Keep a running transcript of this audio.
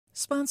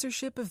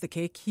Sponsorship of the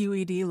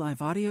KQED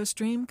live audio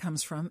stream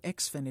comes from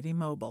Xfinity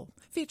Mobile,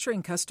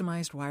 featuring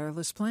customized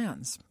wireless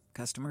plans.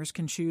 Customers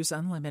can choose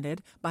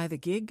unlimited, by the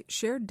gig,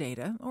 shared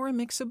data, or a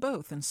mix of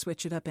both and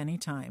switch it up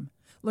anytime.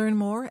 Learn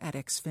more at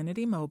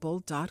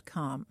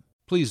xfinitymobile.com.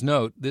 Please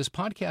note, this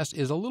podcast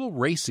is a little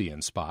racy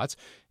in spots.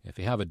 If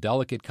you have a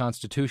delicate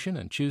constitution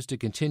and choose to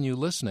continue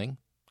listening,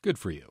 good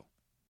for you.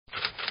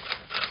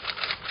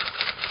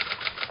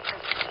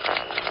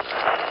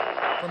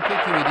 From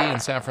KQED in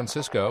San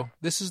Francisco,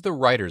 this is the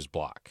Writer's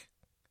Block.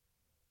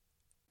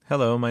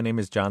 Hello, my name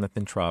is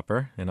Jonathan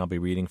Tropper, and I'll be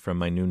reading from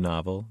my new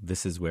novel,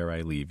 This Is Where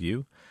I Leave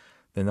You.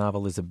 The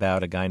novel is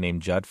about a guy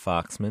named Judd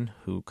Foxman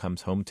who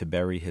comes home to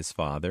bury his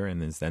father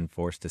and is then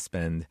forced to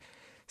spend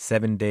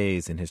 7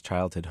 days in his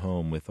childhood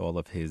home with all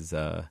of his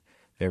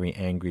very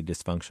angry,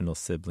 dysfunctional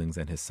siblings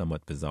and his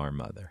somewhat bizarre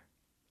mother.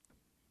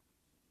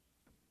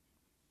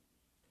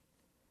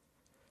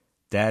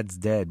 Dad's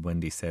dead,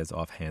 Wendy says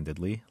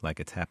offhandedly, like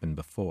it's happened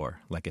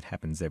before, like it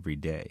happens every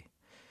day.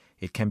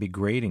 It can be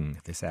grating,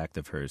 this act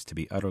of hers, to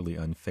be utterly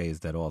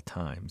unfazed at all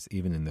times,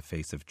 even in the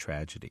face of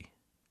tragedy.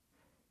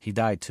 He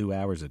died 2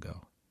 hours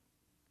ago.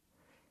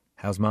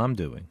 How's Mom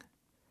doing?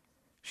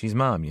 She's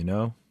Mom, you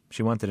know.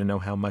 She wanted to know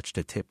how much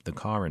to tip the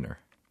coroner.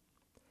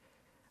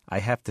 I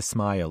have to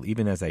smile,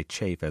 even as I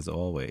chafe, as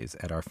always,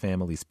 at our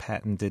family's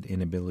patented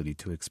inability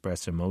to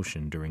express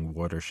emotion during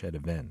watershed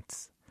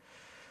events.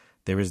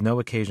 There is no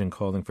occasion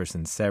calling for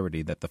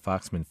sincerity that the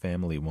Foxman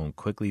family won't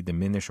quickly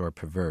diminish or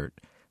pervert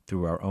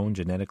through our own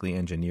genetically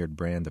engineered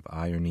brand of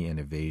irony and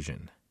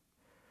evasion.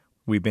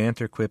 We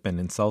banter, quip, and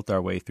insult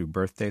our way through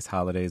birthdays,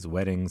 holidays,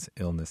 weddings,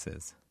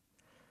 illnesses.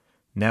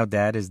 Now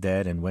Dad is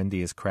dead and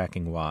Wendy is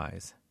cracking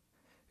wise.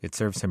 It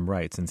serves him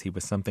right, since he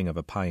was something of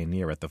a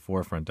pioneer at the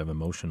forefront of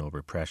emotional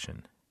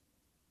repression.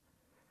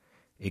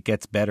 It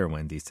gets better,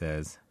 Wendy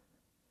says.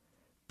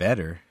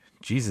 Better?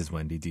 Jesus,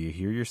 Wendy, do you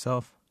hear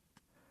yourself?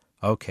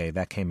 Okay,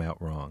 that came out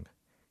wrong.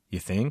 You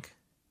think?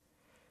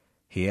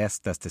 He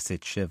asked us to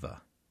sit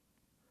Shiva.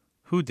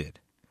 Who did?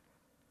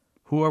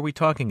 Who are we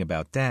talking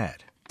about?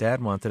 Dad.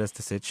 Dad wanted us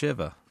to sit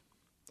Shiva.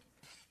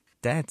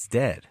 Dad's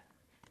dead.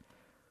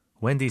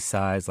 Wendy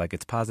sighs like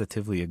it's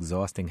positively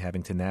exhausting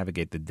having to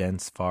navigate the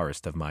dense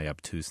forest of my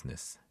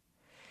obtuseness.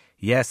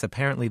 Yes,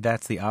 apparently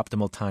that's the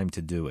optimal time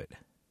to do it.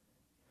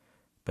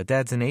 But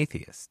Dad's an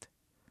atheist.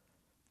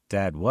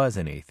 Dad was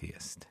an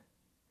atheist.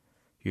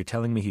 You're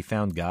telling me he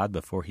found God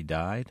before he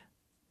died?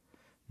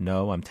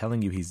 No, I'm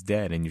telling you he's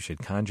dead, and you should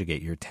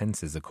conjugate your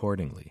tenses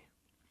accordingly.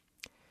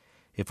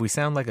 If we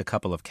sound like a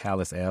couple of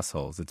callous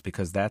assholes, it's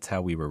because that's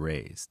how we were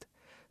raised.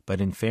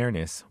 But in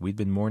fairness, we'd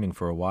been mourning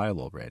for a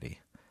while already,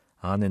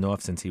 on and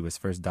off since he was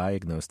first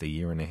diagnosed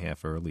 1.5 years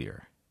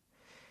earlier.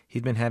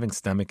 He'd been having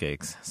stomach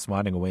aches,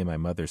 swatting away my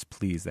mother's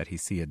pleas that he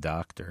see a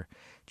doctor,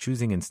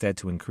 choosing instead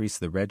to increase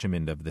the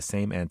regimen of the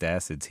same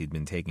antacids he'd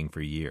been taking for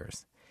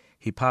years.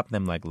 He popped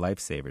them like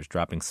lifesavers,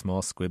 dropping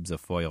small squibs of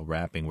foil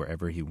wrapping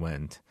wherever he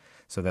went,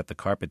 so that the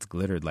carpets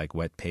glittered like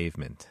wet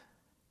pavement.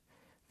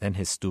 Then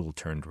his stool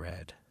turned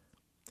red.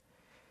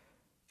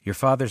 Your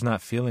father's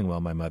not feeling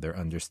well, my mother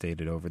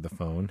understated over the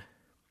phone.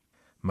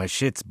 My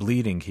shit's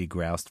bleeding, he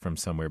groused from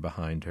somewhere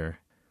behind her.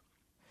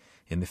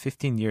 In the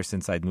 15 years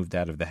since I'd moved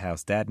out of the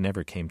house, Dad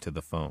never came to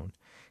the phone.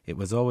 It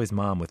was always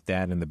Mom with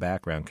Dad in the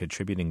background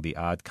contributing the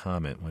odd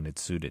comment when it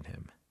suited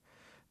him.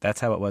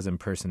 That's how it was in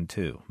person,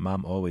 too.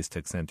 Mom always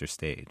took center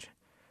stage.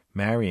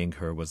 Marrying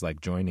her was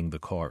like joining the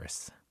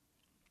chorus.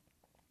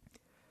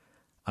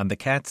 On the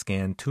CAT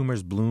scan,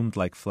 tumors bloomed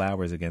like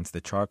flowers against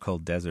the charcoal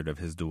desert of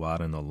his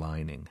duodenal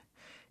lining.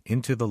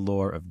 Into the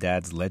lore of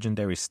Dad's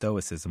legendary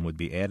stoicism would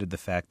be added the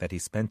fact that he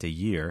spent a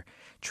year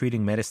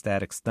treating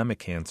metastatic stomach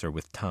cancer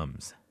with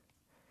Tums.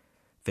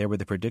 There were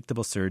the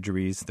predictable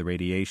surgeries, the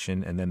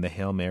radiation, and then the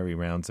Hail Mary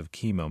rounds of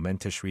chemo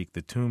meant to shrink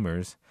the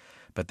tumors,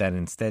 but that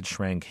instead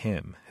shrank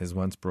him, his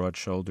once broad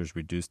shoulders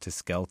reduced to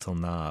skeletal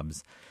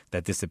knobs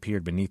that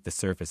disappeared beneath the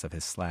surface of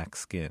his slack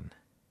skin.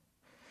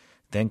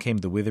 Then came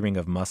the withering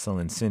of muscle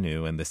and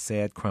sinew and the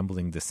sad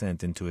crumbling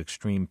descent into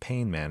extreme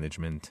pain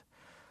management,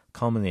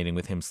 culminating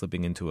with him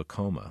slipping into a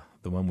coma,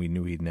 the one we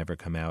knew he'd never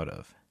come out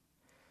of.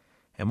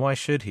 And why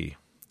should he?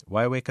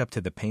 Why wake up to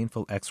the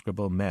painful,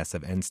 execrable mess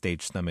of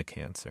end-stage stomach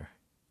cancer?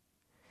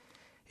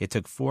 It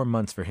took 4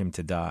 months for him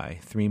to die,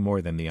 3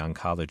 more than the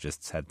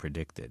oncologists had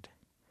predicted.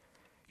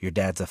 Your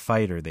dad's a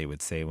fighter, they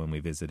would say when we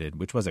visited,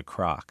 which was a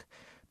crock,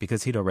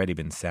 because he'd already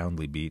been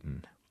soundly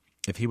beaten.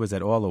 If he was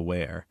at all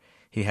aware,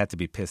 he had to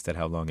be pissed at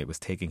how long it was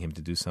taking him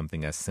to do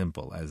something as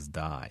simple as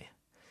die.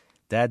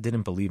 Dad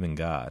didn't believe in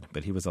God,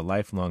 but he was a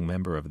lifelong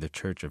member of the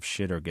Church of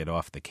Shit or Get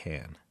Off the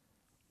Can.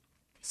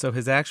 So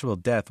his actual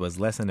death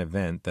was less an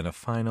event than a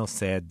final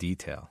sad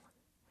detail.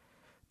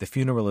 The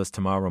funeral is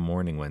tomorrow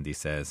morning, Wendy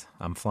says.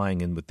 I'm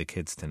flying in with the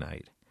kids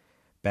tonight.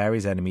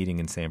 Barry's at a meeting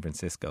in San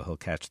Francisco. He'll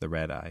catch the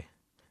red-eye.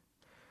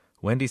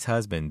 Wendy's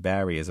husband,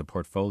 Barry, is a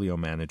portfolio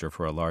manager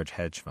for a large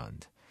hedge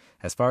fund.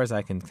 As far as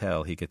I can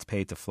tell, he gets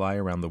paid to fly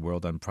around the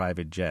world on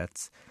private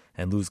jets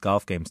and lose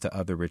golf games to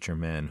other richer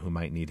men who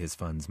might need his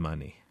fund's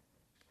money.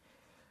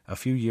 A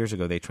few years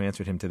ago, they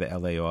transferred him to the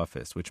L.A.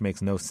 office, which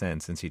makes no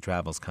sense since he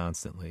travels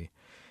constantly,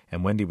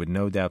 and Wendy would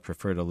no doubt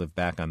prefer to live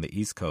back on the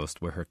East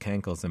Coast where her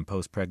cankles and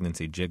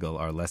post-pregnancy jiggle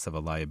are less of a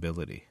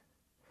liability.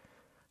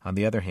 On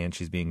the other hand,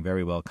 she's being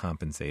very well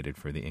compensated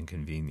for the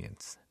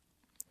inconvenience.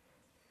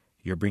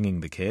 You're bringing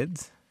the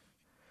kids?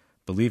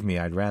 Believe me,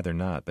 I'd rather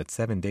not, but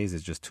 7 days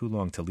is just too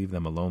long to leave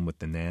them alone with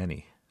the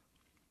nanny.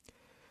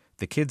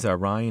 The kids are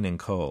Ryan and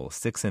Cole,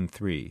 6 and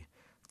 3,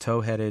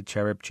 tow-headed,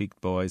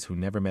 cherub-cheeked boys who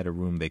never met a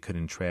room they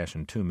couldn't trash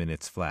in 2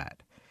 minutes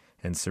flat,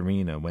 and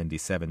Serena,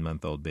 Wendy's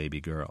 7-month-old baby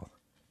girl.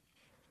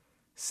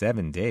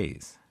 7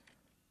 days?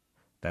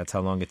 That's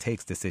how long it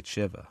takes to sit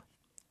Shiva.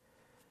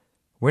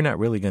 We're not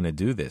really going to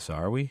do this,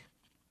 are we?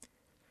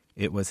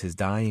 It was his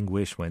dying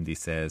wish, Wendy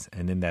says,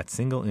 and in that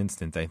single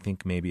instant I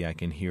think maybe I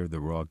can hear the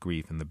raw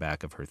grief in the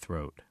back of her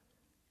throat.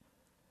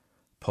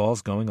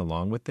 Paul's going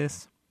along with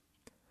this?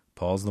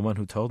 Paul's the one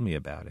who told me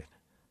about it.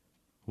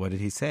 What did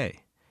he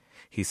say?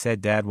 He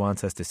said Dad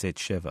wants us to sit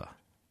Shiva.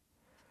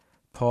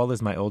 Paul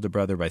is my older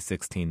brother by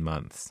 16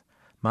 months.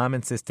 Mom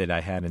insisted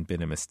I hadn't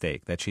been a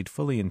mistake, that she'd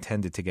fully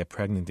intended to get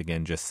pregnant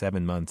again just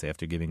 7 months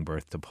after giving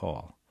birth to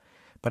Paul.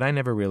 But I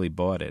never really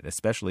bought it,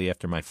 especially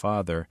after my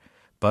father,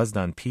 buzzed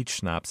on peach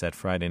schnapps at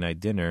Friday night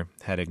dinner,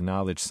 had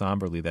acknowledged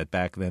somberly that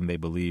back then they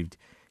believed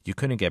you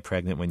couldn't get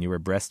pregnant when you were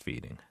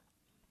breastfeeding.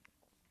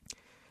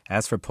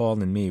 As for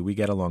Paul and me, we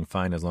get along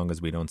fine as long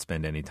as we don't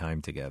spend any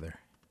time together.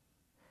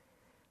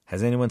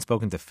 Has anyone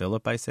spoken to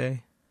Philip, I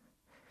say?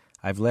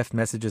 I've left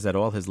messages at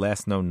all his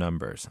last known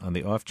numbers, on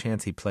the off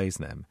chance he plays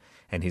them,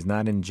 and he's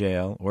not in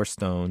jail, or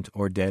stoned,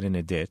 or dead in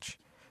a ditch.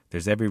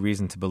 There's every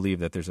reason to believe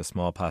that there's a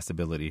small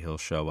possibility he'll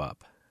show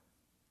up.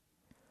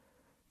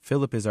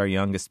 Philip is our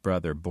youngest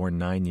brother, born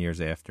 9 years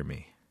after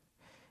me.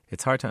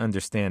 It's hard to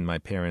understand my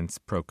parents'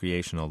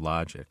 procreational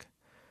logic.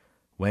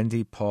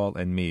 Wendy, Paul,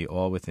 and me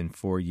all within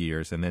 4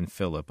 years, and then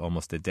Philip,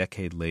 almost a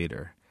decade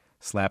later,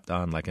 slapped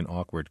on like an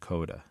awkward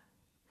coda.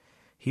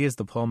 He is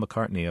the Paul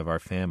McCartney of our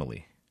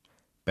family,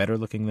 better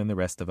looking than the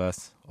rest of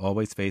us,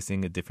 always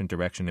facing a different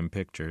direction in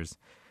pictures,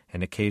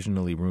 and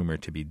occasionally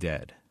rumored to be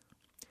dead.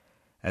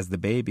 As the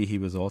baby, he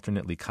was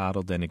alternately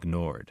coddled and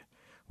ignored,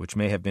 which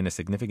may have been a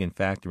significant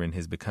factor in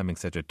his becoming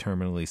such a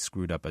terminally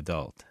screwed-up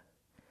adult.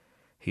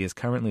 He is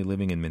currently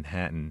living in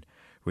Manhattan,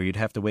 where you'd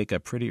have to wake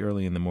up pretty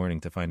early in the morning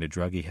to find a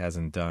drug he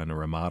hasn't done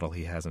or a model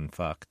he hasn't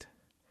fucked.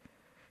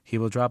 He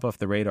will drop off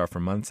the radar for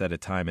months at a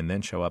time and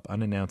then show up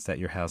unannounced at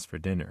your house for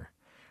dinner,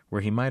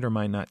 where he might or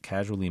might not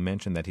casually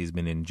mention that he's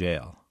been in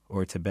jail,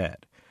 or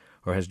Tibet,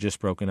 or has just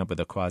broken up with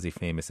a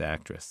quasi-famous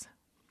actress.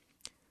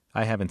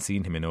 I haven't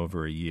seen him in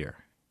over a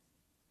year.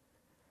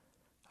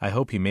 I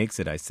hope he makes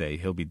it, I say.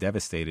 He'll be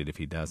devastated if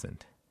he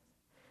doesn't.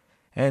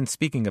 And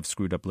speaking of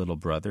screwed-up little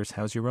brothers,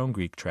 how's your own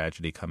Greek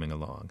tragedy coming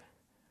along?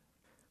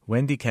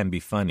 Wendy can be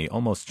funny,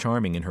 almost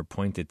charming in her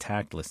pointed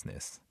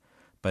tactlessness,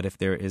 but if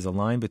there is a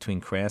line between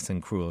crass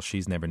and cruel,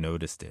 she's never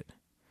noticed it.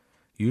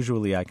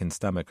 Usually I can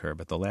stomach her,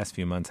 but the last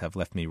few months have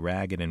left me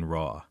ragged and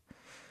raw,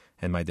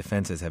 and my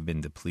defenses have been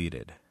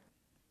depleted.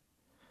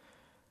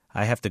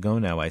 I have to go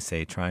now, I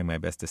say, trying my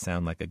best to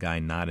sound like a guy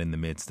not in the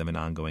midst of an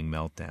ongoing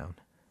meltdown.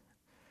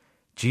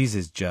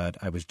 Jesus, Judd,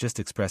 I was just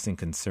expressing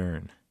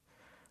concern.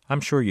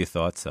 I'm sure you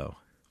thought so.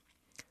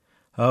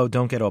 Oh,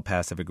 don't get all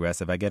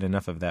passive-aggressive. I get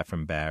enough of that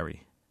from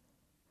Barry.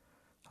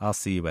 I'll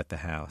see you at the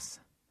house.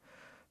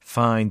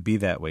 Fine, be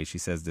that way, she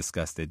says,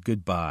 disgusted.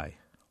 Goodbye.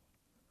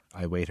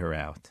 I wait her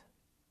out.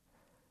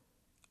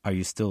 Are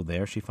you still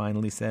there, she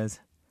finally says.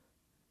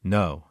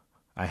 No.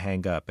 I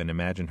hang up and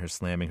imagine her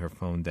slamming her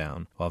phone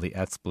down while the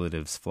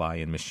expletives fly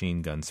in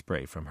machine gun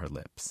spray from her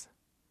lips.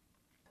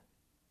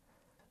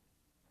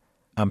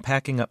 I'm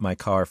packing up my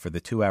car for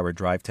the 2-hour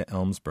drive to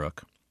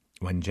Elmsbrook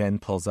when Jen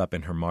pulls up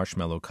in her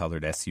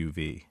marshmallow-colored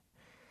SUV.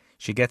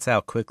 She gets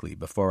out quickly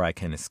before I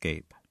can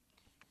escape.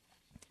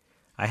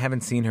 I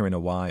haven't seen her in a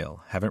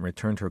while, haven't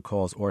returned her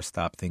calls or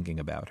stopped thinking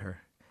about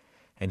her.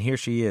 And here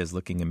she is,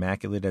 looking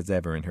immaculate as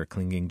ever in her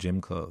clinging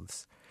gym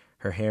clothes,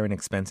 her hair an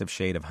expensive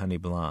shade of honey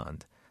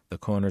blonde, the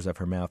corners of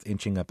her mouth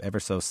inching up ever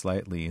so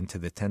slightly into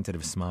the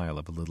tentative smile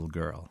of a little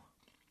girl.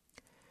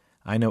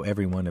 I know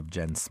every one of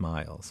Jen's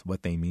smiles,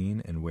 what they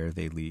mean and where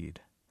they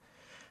lead.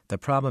 The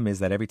problem is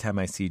that every time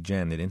I see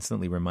Jen, it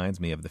instantly reminds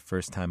me of the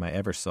first time I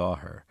ever saw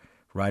her,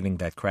 riding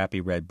that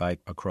crappy red bike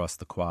across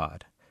the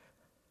quad.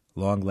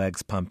 Long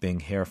legs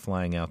pumping, hair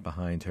flying out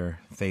behind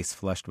her, face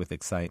flushed with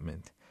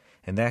excitement.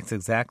 And that's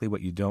exactly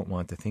what you don't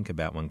want to think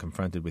about when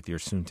confronted with your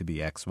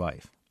soon-to-be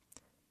ex-wife.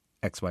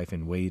 Ex-wife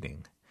in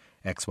waiting.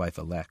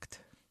 Ex-wife-elect.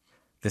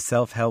 The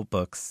self-help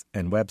books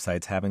and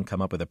websites haven't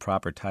come up with a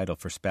proper title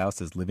for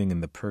spouses living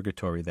in the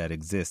purgatory that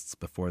exists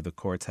before the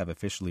courts have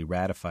officially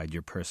ratified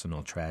your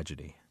personal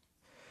tragedy.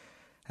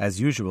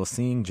 As usual,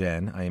 seeing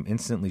Jen, I am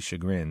instantly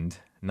chagrined,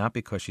 not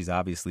because she's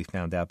obviously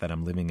found out that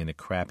I'm living in a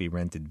crappy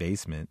rented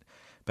basement,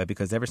 but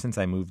because ever since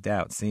I moved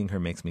out, seeing her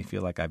makes me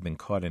feel like I've been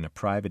caught in a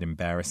private,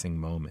 embarrassing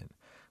moment,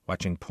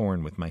 watching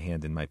porn with my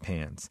hand in my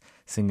pants,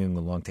 singing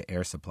along to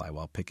Air Supply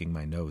while picking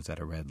my nose at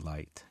a red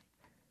light.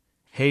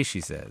 Hey,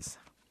 she says.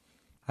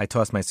 I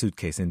toss my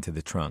suitcase into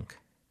the trunk.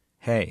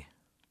 Hey.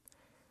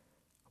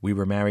 We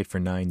were married for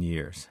 9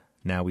 years.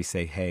 Now we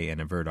say hey and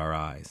avert our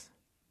eyes.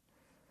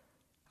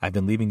 I've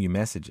been leaving you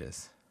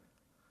messages.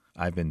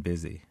 I've been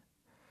busy.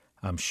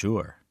 I'm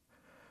sure.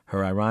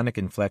 Her ironic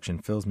inflection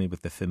fills me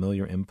with the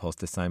familiar impulse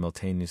to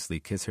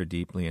simultaneously kiss her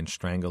deeply and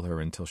strangle her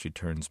until she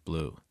turns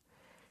blue.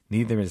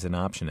 Neither is an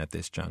option at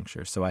this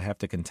juncture, so I have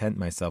to content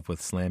myself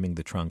with slamming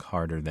the trunk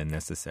harder than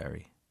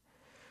necessary.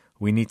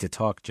 We need to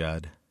talk,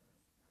 Judd.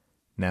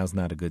 Now's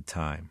not a good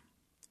time.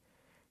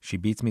 She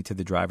beats me to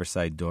the driver's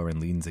side door and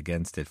leans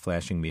against it,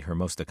 flashing me her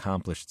most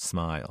accomplished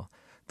smile,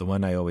 the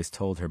one I always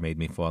told her made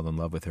me fall in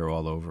love with her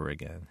all over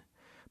again.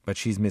 But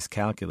she's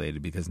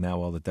miscalculated because now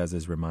all it does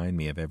is remind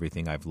me of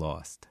everything I've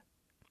lost.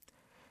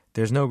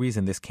 There's no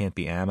reason this can't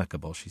be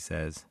amicable, she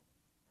says.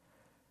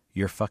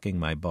 You're fucking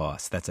my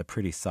boss. That's a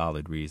pretty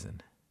solid reason.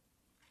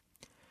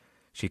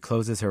 She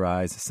closes her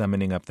eyes,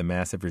 summoning up the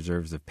massive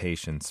reserves of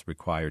patience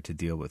required to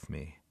deal with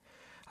me.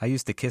 I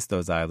used to kiss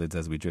those eyelids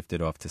as we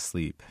drifted off to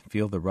sleep,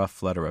 feel the rough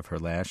flutter of her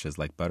lashes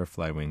like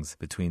butterfly wings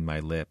between my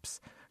lips,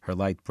 her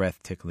light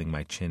breath tickling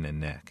my chin and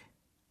neck.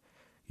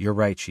 You're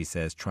right, she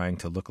says, trying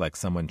to look like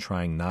someone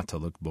trying not to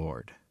look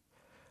bored.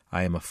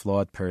 I am a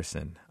flawed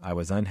person. I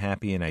was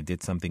unhappy and I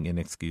did something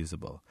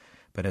inexcusable.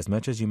 But as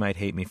much as you might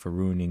hate me for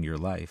ruining your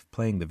life,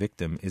 playing the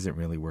victim isn't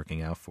really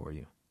working out for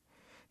you.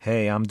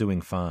 Hey, I'm doing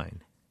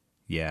fine.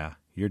 Yeah,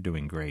 you're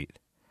doing great.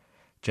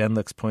 Jen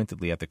looks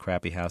pointedly at the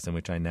crappy house in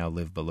which I now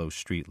live below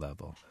street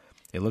level.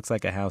 It looks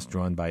like a house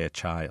drawn by a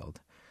child,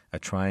 a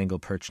triangle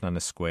perched on a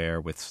square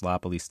with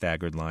sloppily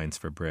staggered lines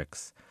for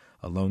bricks,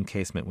 a lone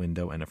casement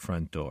window, and a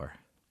front door.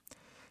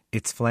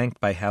 It's flanked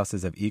by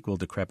houses of equal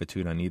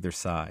decrepitude on either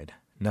side,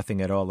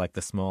 nothing at all like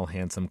the small,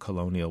 handsome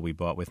colonial we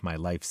bought with my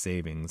life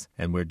savings,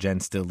 and where Jen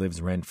still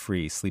lives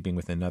rent-free, sleeping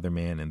with another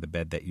man in the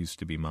bed that used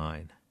to be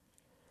mine.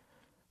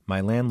 My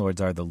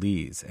landlords are the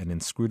Lees, an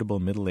inscrutable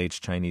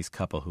middle-aged Chinese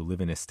couple who live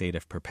in a state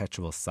of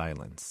perpetual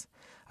silence.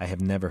 I have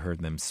never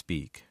heard them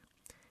speak.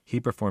 He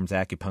performs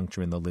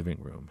acupuncture in the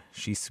living room.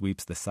 She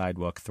sweeps the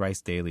sidewalk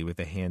thrice daily with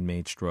a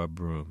handmade straw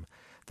broom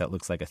that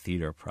looks like a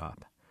theater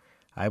prop.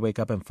 I wake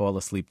up and fall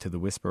asleep to the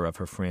whisper of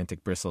her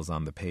frantic bristles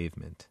on the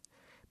pavement.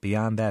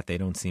 Beyond that, they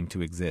don't seem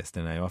to exist,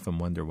 and I often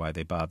wonder why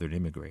they bothered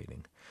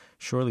immigrating.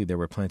 Surely there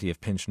were plenty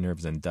of pinched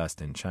nerves and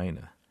dust in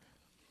China.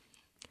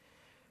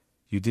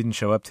 You didn't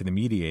show up to the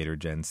mediator,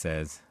 Jen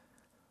says.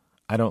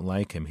 I don't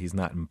like him. He's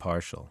not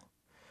impartial.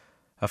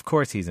 Of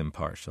course he's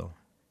impartial.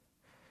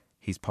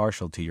 He's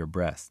partial to your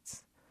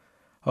breasts.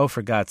 Oh,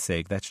 for God's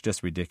sake, that's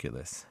just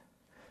ridiculous.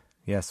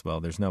 Yes, well,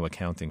 there's no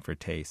accounting for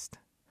taste.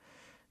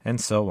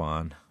 And so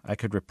on. I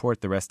could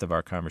report the rest of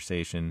our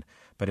conversation,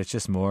 but it's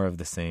just more of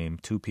the same,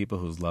 two people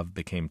whose love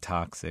became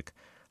toxic,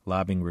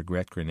 lobbing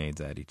regret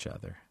grenades at each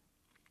other.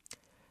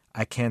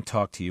 I can't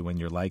talk to you when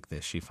you're like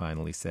this, she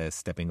finally says,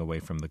 stepping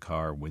away from the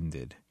car,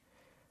 winded.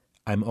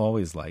 I'm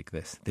always like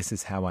this. This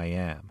is how I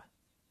am.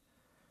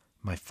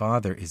 My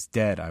father is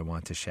dead, I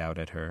want to shout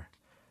at her.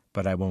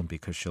 But I won't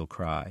because she'll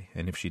cry,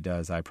 and if she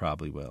does, I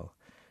probably will,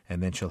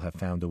 and then she'll have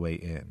found a way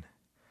in.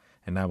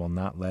 And I will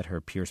not let her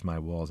pierce my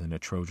walls in a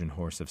Trojan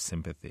horse of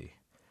sympathy.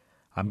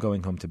 I'm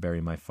going home to bury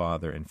my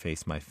father and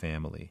face my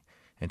family,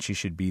 and she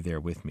should be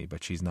there with me,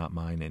 but she's not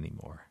mine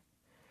anymore.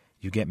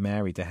 You get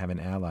married to have an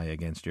ally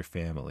against your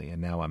family,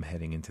 and now I'm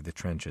heading into the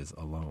trenches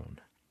alone.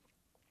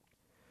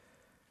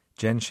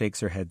 Jen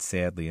shakes her head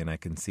sadly, and I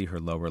can see her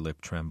lower lip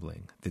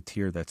trembling, the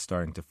tear that's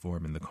starting to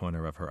form in the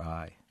corner of her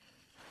eye.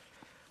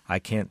 I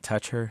can't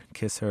touch her,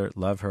 kiss her,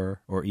 love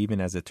her, or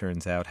even, as it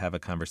turns out, have a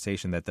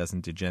conversation that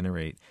doesn't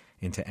degenerate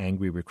into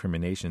angry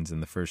recriminations in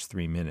the first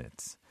 3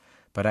 minutes.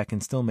 But I can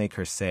still make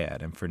her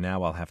sad, and for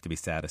now I'll have to be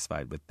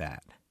satisfied with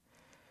that.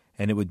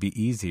 And it would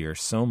be easier,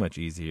 so much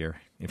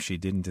easier, if she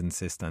didn't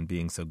insist on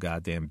being so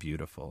goddamn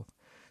beautiful,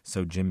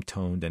 so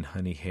gym-toned and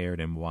honey-haired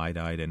and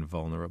wide-eyed and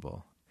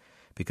vulnerable.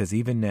 Because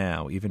even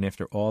now, even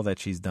after all that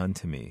she's done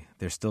to me,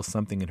 there's still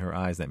something in her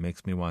eyes that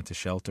makes me want to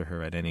shelter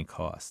her at any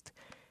cost,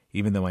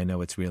 even though I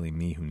know it's really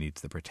me who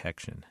needs the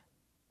protection.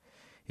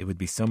 It would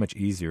be so much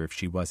easier if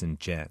she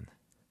wasn't Jen.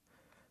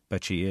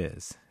 But she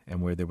is,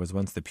 and where there was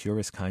once the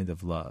purest kind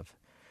of love,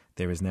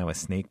 there is now a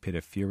snake pit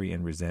of fury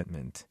and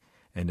resentment,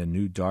 and a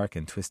new dark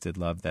and twisted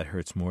love that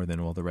hurts more than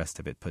all the rest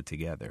of it put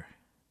together.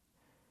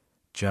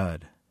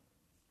 Judd.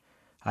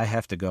 I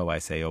have to go, I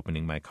say,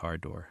 opening my car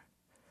door.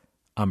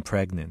 I'm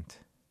pregnant.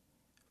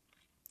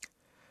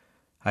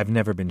 I've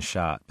never been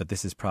shot, but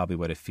this is probably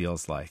what it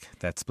feels like,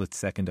 that split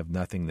second of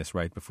nothingness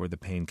right before the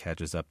pain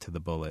catches up to the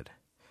bullet.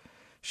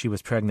 She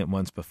was pregnant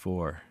once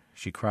before.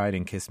 She cried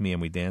and kissed me,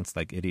 and we danced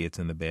like idiots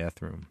in the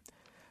bathroom.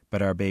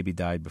 But our baby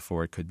died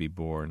before it could be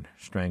born,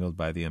 strangled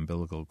by the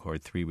umbilical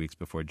cord 3 weeks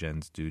before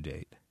Jen's due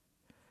date.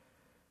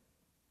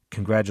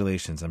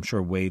 Congratulations, I'm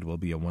sure Wade will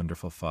be a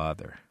wonderful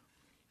father.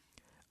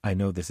 I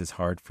know this is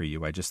hard for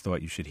you, I just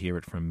thought you should hear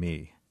it from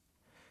me.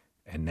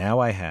 And now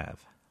I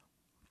have.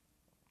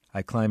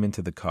 I climb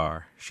into the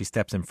car. She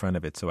steps in front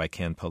of it so I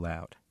can pull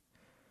out.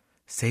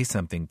 Say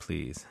something,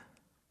 please.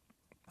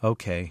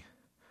 Okay.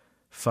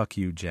 Fuck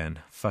you, Jen.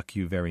 Fuck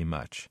you very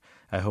much.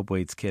 I hope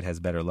Wade's kid has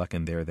better luck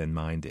in there than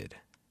mine did.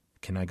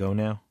 Can I go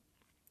now?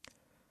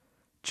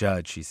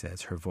 Judge, she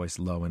says, her voice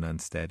low and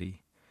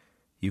unsteady.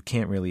 You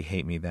can't really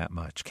hate me that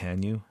much,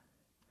 can you?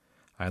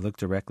 I look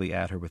directly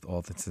at her with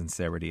all the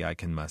sincerity I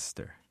can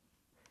muster.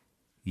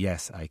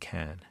 Yes, I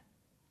can.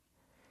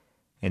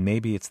 And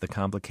maybe it's the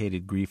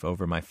complicated grief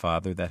over my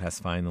father that has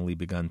finally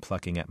begun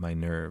plucking at my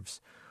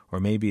nerves, or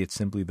maybe it's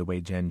simply the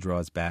way Jen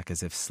draws back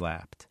as if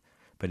slapped.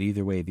 But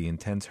either way, the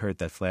intense hurt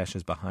that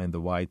flashes behind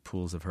the wide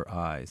pools of her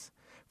eyes,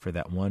 for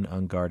that one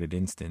unguarded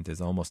instant, is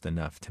almost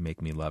enough to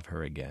make me love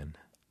her again.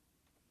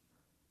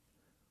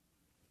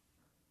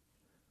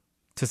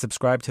 To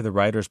subscribe to the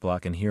Writer's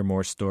Block and hear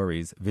more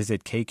stories,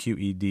 visit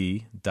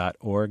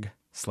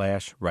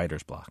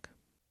kqed.org/writersblock.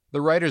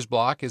 The Writer's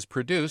Block is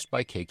produced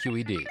by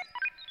KQED.